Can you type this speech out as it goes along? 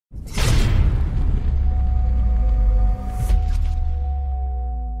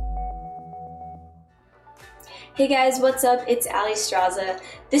Hey guys, what's up? It's Alliestrasza.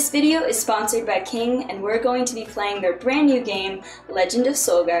 This video is sponsored by King, and we're going to be playing their brand new game, Legend of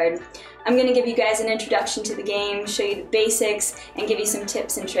Solgard. I'm going to give you guys an introduction to the game, show you the basics, and give you some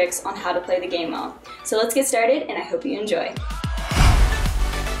tips and tricks on how to play the game well. So let's get started, and I hope you enjoy.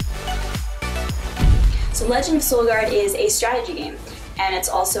 So Legend of Solgard is a strategy game, and it's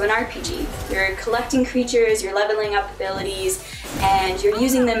also an RPG. You're collecting creatures, you're leveling up abilities, and you're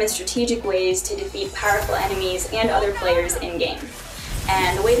using them in strategic ways to defeat powerful enemies and other players in-game.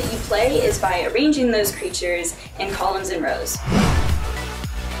 And the way that you play is by arranging those creatures in columns and rows.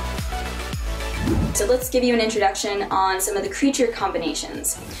 So let's give you an introduction on some of the creature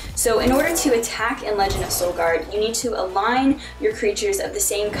combinations. So in order to attack in Legend of Solgard, you need to align your creatures of the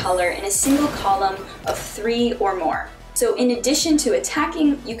same color in a single column of 3 or more. So in addition to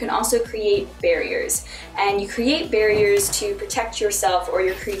attacking, you can also create barriers. And you create barriers to protect yourself or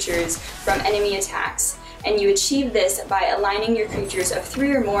your creatures from enemy attacks. And you achieve this by aligning your creatures of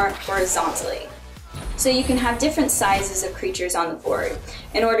 3 or more horizontally. So you can have different sizes of creatures on the board.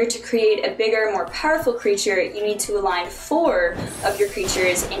 In order to create a bigger, more powerful creature, you need to align 4 of your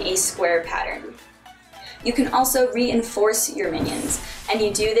creatures in a square pattern. You can also reinforce your minions, and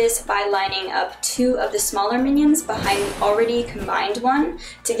you do this by lining up 2 of the smaller minions behind the already combined one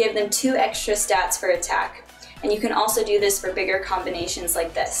to give them 2 extra stats for attack. And you can also do this for bigger combinations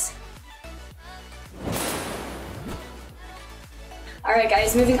like this. Alright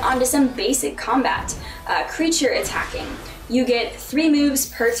guys, moving on to some basic combat. Creature attacking. You get 3 moves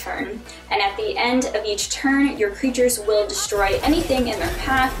per turn, and at the end of each turn, your creatures will destroy anything in their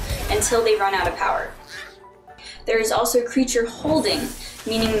path until they run out of power. There is also creature holding,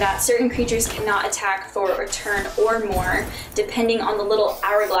 meaning that certain creatures cannot attack for a turn or more, depending on the little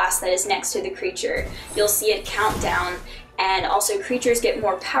hourglass that is next to the creature. You'll see it count down, and also creatures get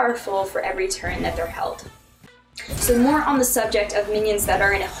more powerful for every turn that they're held. So more on the subject of minions that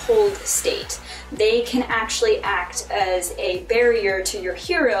are in a hold state. They can actually act as a barrier to your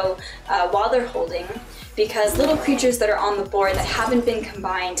hero while they're holding, because little creatures that are on the board that haven't been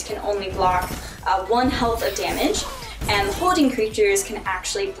combined can only block 1 health of damage, and the holding creatures can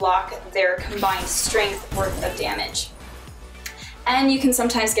actually block their combined strength worth of damage. And you can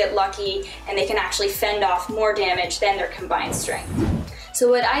sometimes get lucky, and they can actually fend off more damage than their combined strength. So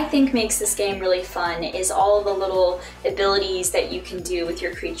what I think makes this game really fun is all the little abilities that you can do with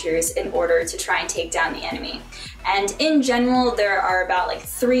your creatures in order to try and take down the enemy. And in general, there are about like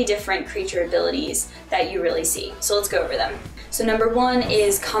 3 different creature abilities that you really see. So let's go over them. So number 1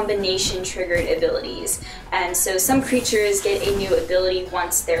 is combination triggered abilities. And so some creatures get a new ability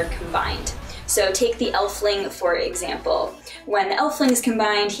once they're combined. So take the Elfling for example. When the Elfling is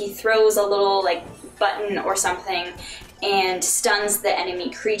combined, he throws a little like button or something and stuns the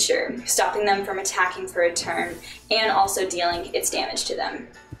enemy creature, stopping them from attacking for a turn and also dealing its damage to them.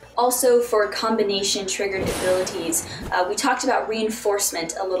 Also, for combination triggered abilities, we talked about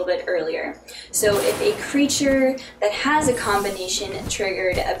reinforcement a little bit earlier. So if a creature that has a combination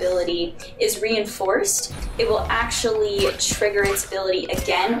triggered ability is reinforced, it will actually trigger its ability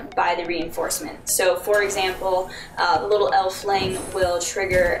again by the reinforcement. So for example, the little Elfling will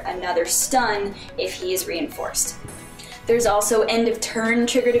trigger another stun if he is reinforced. There's also end of turn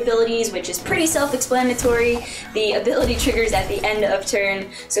triggered abilities, which is pretty self-explanatory. The ability triggers at the end of turn.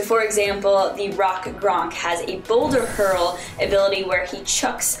 So for example, the Rock Gronk has a Boulder Hurl ability where he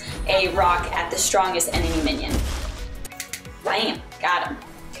chucks a rock at the strongest enemy minion. Bam, got him.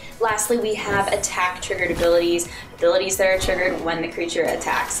 Lastly, we have attack triggered abilities that are triggered when the creature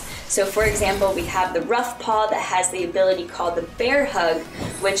attacks. So for example, we have the Rough Paw that has the ability called the Bear Hug,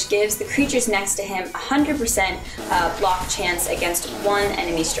 which gives the creatures next to him 100% block chance against 1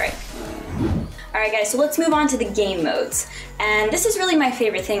 enemy strike. Alright guys, so let's move on to the game modes. And this is really my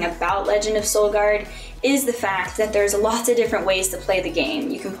favorite thing about Legend of Solgard, is the fact that there's lots of different ways to play the game.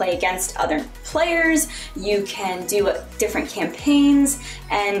 You can play against other players, you can do different campaigns,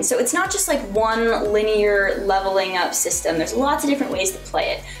 and so it's not just like one linear leveling up system. There's lots of different ways to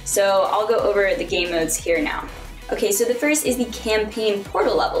play it. So I'll go over the game modes here now. Okay, so the first is the campaign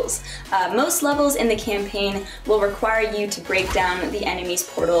portal levels. Most levels in the campaign will require you to break down the enemy's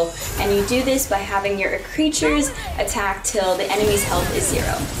portal, and you do this by having your creatures attack till the enemy's health is 0.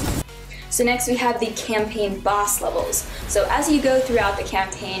 So next we have the campaign boss levels. So as you go throughout the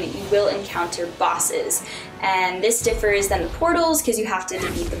campaign, you will encounter bosses. And this differs than the portals because you have to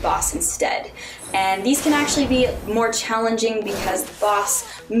defeat the boss instead. And these can actually be more challenging because the boss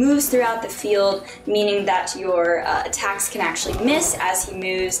moves throughout the field, meaning that your attacks can actually miss as he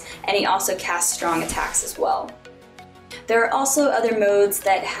moves, and he also casts strong attacks as well. There are also other modes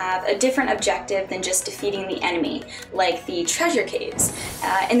that have a different objective than just defeating the enemy, like the treasure caves.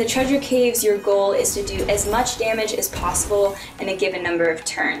 In the treasure caves, your goal is to do as much damage as possible in a given number of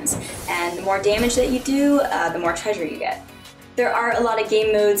turns, and the more damage that you do, the more treasure you get. There are a lot of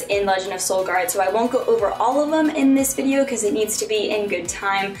game modes in Legend of Solgard, so I won't go over all of them in this video because it needs to be in good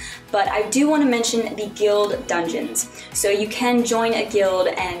time, but I do want to mention the guild dungeons. So you can join a guild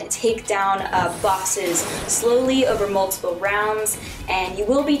and take down bosses slowly over multiple rounds, and you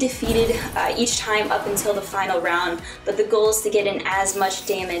will be defeated each time up until the final round, but the goal is to get in as much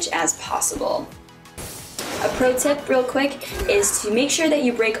damage as possible. A pro tip real quick is to make sure that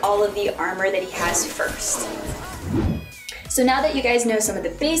you break all of the armor that he has first. So now that you guys know some of the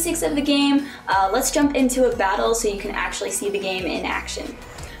basics of the game, let's jump into a battle so you can actually see the game in action.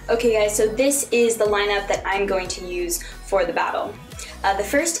 Okay guys, so this is the lineup that I'm going to use for the battle. The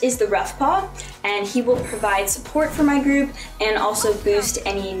first is the Rough Paw, and he will provide support for my group and also boost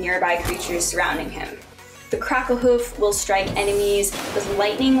any nearby creatures surrounding him. The Cracklehoof will strike enemies with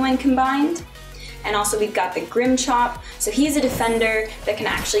lightning when combined. And also we've got the Grim Chop, so he's a defender that can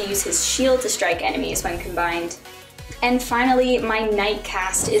actually use his shield to strike enemies when combined. And finally, my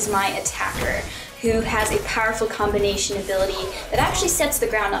Nightcast is my attacker, who has a powerful combination ability that actually sets the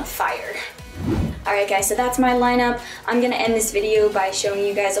ground on fire. Alright guys, so that's my lineup. I'm gonna end this video by showing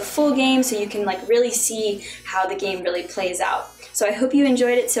you guys a full game so you can really see how the game really plays out. So I hope you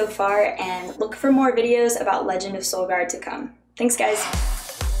enjoyed it so far, and look for more videos about Legend of Solgard to come. Thanks guys.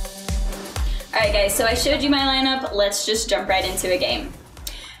 Alright guys, so I showed you my lineup. Let's just jump right into a game.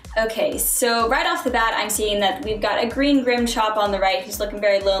 Okay, so right off the bat, I'm seeing that we've got a green Grim Chop on the right who's looking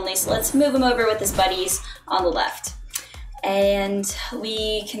very lonely, so let's move him over with his buddies on the left. And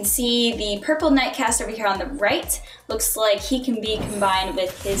we can see the purple Nightcast over here on the right. Looks like he can be combined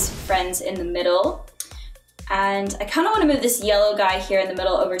with his friends in the middle. And I kind of want to move this yellow guy here in the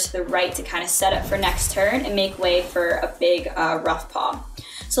middle over to the right to kind of set up for next turn and make way for a big Rough Paw.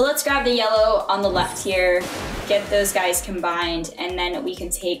 So let's grab the yellow on the left here, get those guys combined, and then we can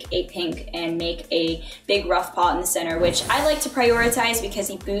take a pink and make a big Rough Paw in the center, which I like to prioritize because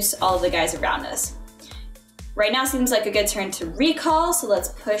he boosts all of the guys around us. Right now seems like a good turn to recall, so let's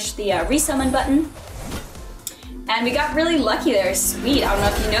push the resummon button. And we got really lucky there, sweet. I don't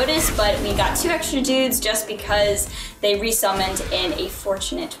know if you noticed, but we got 2 extra dudes just because they resummoned in a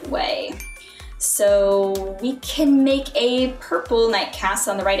fortunate way. So we can make a purple Nightcast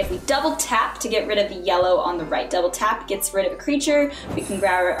on the right if we double tap to get rid of the yellow on the right. Double tap gets rid of a creature. We can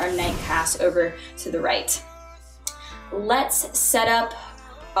grab our Nightcast over to the right. Let's set up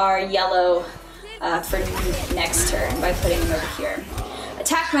our yellow for next turn by putting him over here.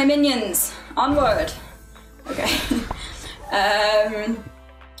 Attack my minions! Onward! Okay.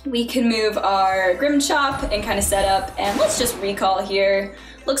 We can move our Grim Chop and kind of set up, and let's just recall here.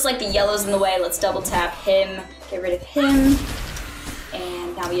 Looks like the yellow's in the way. Let's double tap him, get rid of him,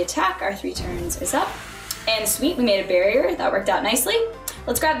 and now we attack. Our 3 turns is up. And sweet, we made a barrier. That worked out nicely.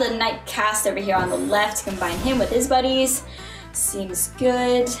 Let's grab the Nightcast over here on the left, combine him with his buddies. Seems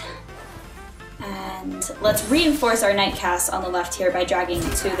good. And let's reinforce our Nightcast on the left here by dragging 2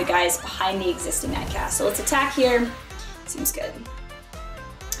 of the guys behind the existing Nightcast. So let's attack here. Seems good.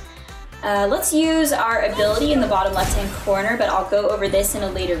 Let's use our ability in the bottom left-hand corner, but I'll go over this in a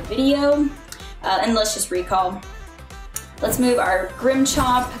later video. And let's just recall. Let's move our Grim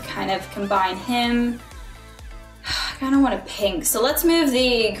Chop, kind of combine him. I kind of want a pink, so let's move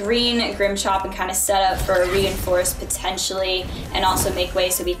the green Grim Chop and kind of set up for a reinforce potentially, and also make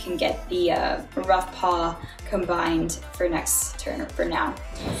way so we can get the Rough Paw combined for next turn, or for now.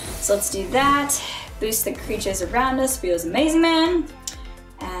 So let's do that. Boost the creatures around us, feels amazing, man.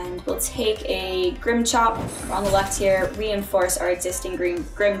 And we'll take a Grim Chop on the left here, reinforce our existing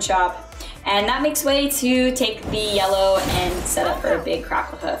Grim Chop, and that makes way to take the yellow and set up for a big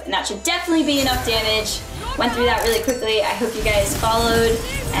Cracklehoof. And that should definitely be enough damage. Went through that really quickly. I hope you guys followed,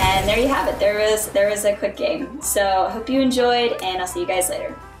 and there you have it. There was a quick game. So I hope you enjoyed, and I'll see you guys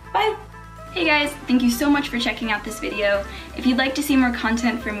later. Bye! Hey guys, thank you so much for checking out this video. If you'd like to see more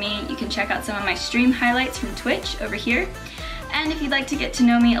content from me, you can check out some of my stream highlights from Twitch over here. And if you'd like to get to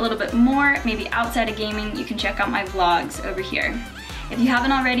know me a little bit more, maybe outside of gaming, you can check out my vlogs over here. If you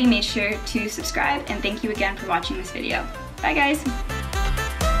haven't already, make sure to subscribe, and thank you again for watching this video. Bye guys!